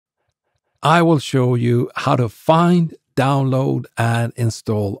I will show you how to find, download, and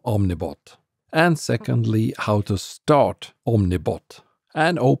install Omni-Bot. And secondly, how to start Omni-Bot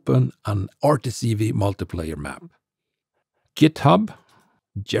and open an RtCW multiplayer map. GitHub,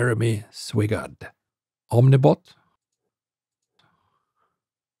 Jeremy Swigard. Omni-Bot.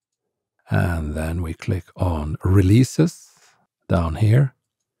 And then we click on Releases down here.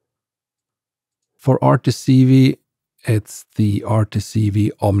 For RtCW, it's the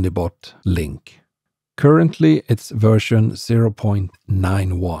RtCW Omni-Bot link. Currently, it's version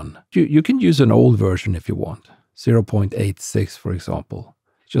 0.91. You can use an old version if you want, 0.86 for example.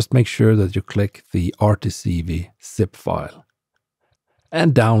 Just make sure that you click the RtCW zip file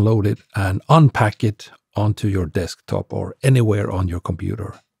and download it and unpack it onto your desktop or anywhere on your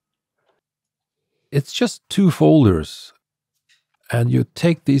computer. It's just 2 folders, and you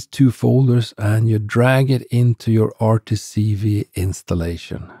take these 2 folders and you drag it into your RtCW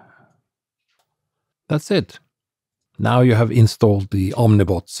installation. That's it. Now you have installed the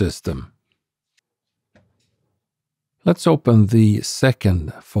Omni-Bot system. Let's open the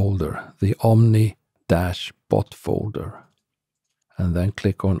second folder, the Omni-Bot folder, and then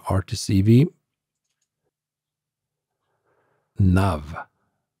click on RtCW, Nav.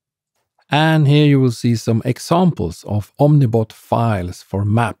 And here you will see some examples of Omni-Bot files for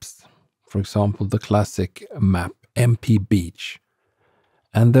maps. For example, the classic map MP Beach.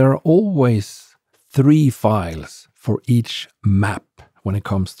 And there are always 3 files for each map when it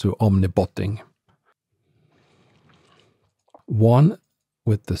comes to Omni-Botting. One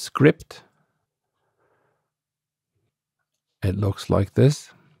with the script. It looks like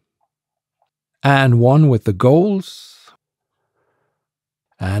this. And one with the goals.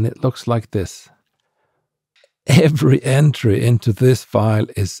 And it looks like this. Every entry into this file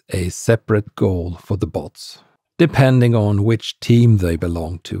is a separate goal for the bots, depending on which team they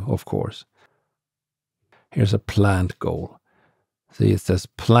belong to, of course. Here's a plant goal. See, it says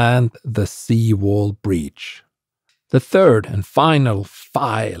plant the seawall breach. The third and final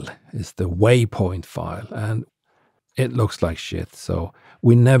file is the waypoint file, and it looks like shit, so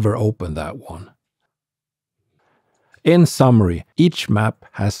we never open that one. In summary, each map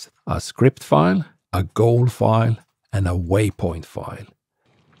has a script file, a goal file, and a waypoint file.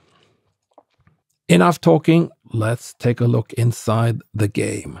 Enough talking, let's take a look inside the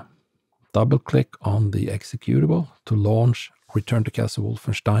game. Double-click on the executable to launch Return to Castle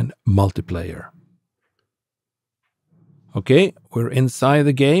Wolfenstein multiplayer. Okay, we're inside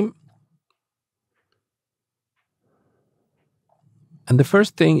the game. And the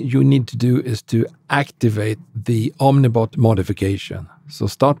first thing you need to do is to activate the Omni-Bot modification. So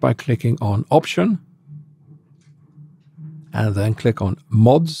start by clicking on Option, and then click on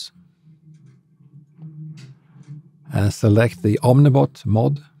Mods, and select the Omni-Bot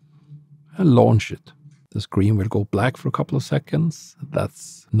mod, and launch it. The screen will go black for a couple of seconds.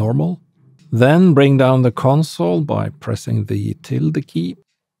 That's normal. Then bring down the console by pressing the tilde key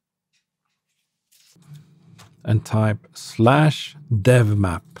and type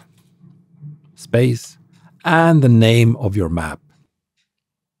 /devmap space and the name of your map.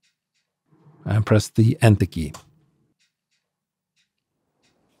 And press the Enter key.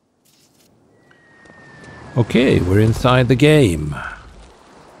 Okay, we're inside the game.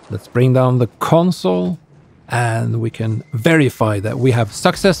 Let's bring down the console and we can verify that we have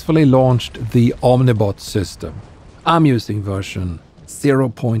successfully launched the Omni-Bot system. I'm using version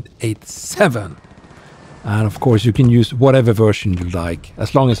 0.87. And of course you can use whatever version you like,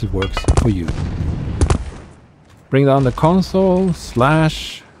 as long as it works for you. Bring down the console,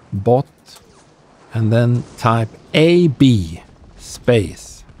 /bot, and then type AB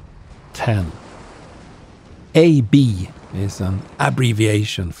space 10. AB is an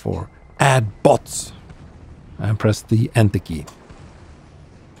abbreviation for add bots. And press the Enter key.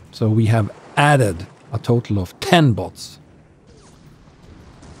 So we have added a total of 10 bots.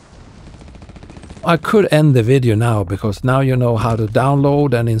 I could end the video now, because now you know how to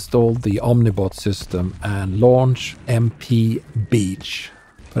download and install the Omni-Bot system and launch MP Beach.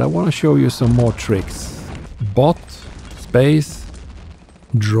 But I want to show you some more tricks. Bot, space,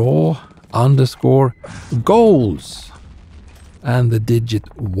 draw, underscore, goals, and the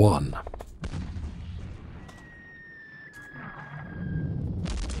digit 1.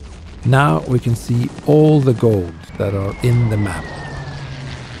 Now we can see all the goals that are in the map.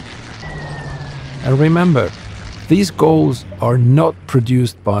 And remember, these goals are not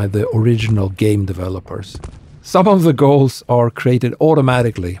produced by the original game developers. Some of the goals are created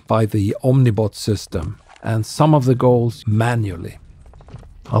automatically by the Omni-Bot system, and some of the goals manually.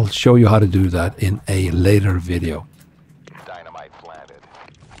 I'll show you how to do that in a later video. Dynamite planted.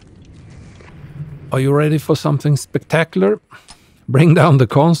 Are you ready for something spectacular? Bring down the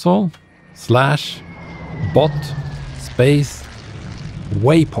console, /bot space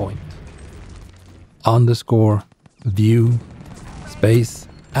waypoint _ view space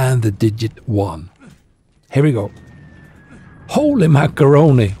and the digit 1. Here we go. Holy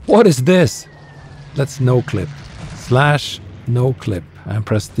macaroni, what is this? Let's no clip, /no clip, and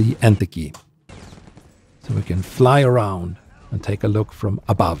press the enter key. So we can fly around and take a look from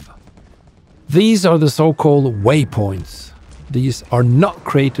above. These are the so-called waypoints. These are not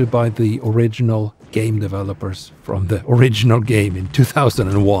created by the original game developers from the original game in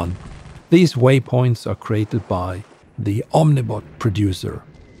 2001. These waypoints are created by the Omni-Bot producer.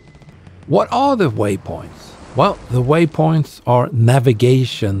 What are the waypoints? Well, the waypoints are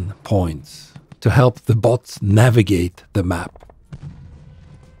navigation points to help the bots navigate the map.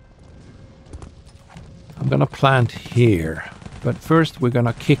 I'm gonna plant here, but first we're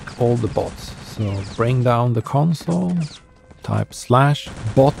gonna kick all the bots. So bring down the console, type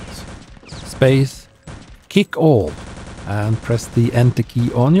 /bot space kick all and press the enter key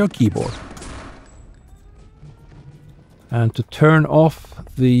on your keyboard. And to turn off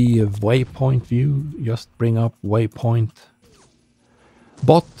the waypoint view, just bring up waypoint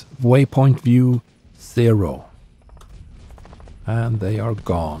bot waypoint view 0. And they are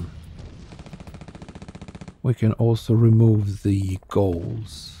gone. We can also remove the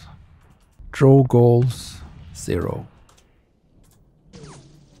goals. Draw goals 0.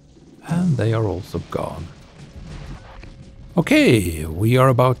 And they are also gone. Okay, we are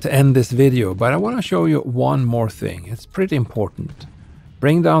about to end this video, but I want to show you one more thing. It's pretty important.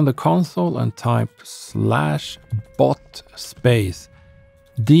 Bring down the console and type /bot space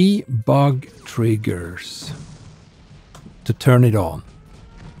debug triggers to turn it on.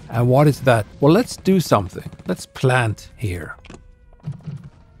 And what is that? Well, let's do something. Let's plant here.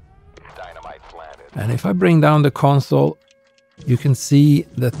 Dynamite planted. And if I bring down the console, you can see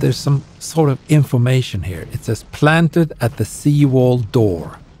that there's some sort of information here. It says planted at the seawall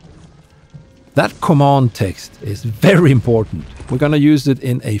door. That command text is very important. We're going to use it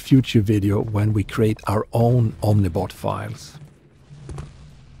in a future video when we create our own Omni-Bot files.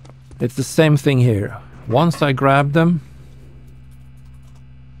 It's the same thing here. Once I grab them,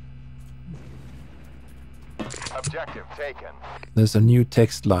 Objective taken. there's a new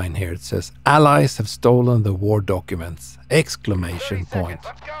text line here. It says, allies have stolen the war documents! Exclamation 30 point.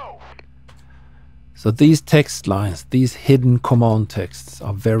 seconds, let's go. So these text lines, these hidden command texts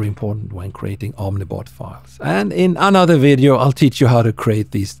are very important when creating Omni-Bot files. And in another video, I'll teach you how to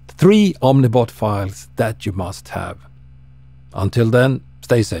create these 3 Omni-Bot files that you must have. Until then,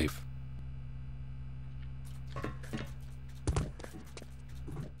 stay safe.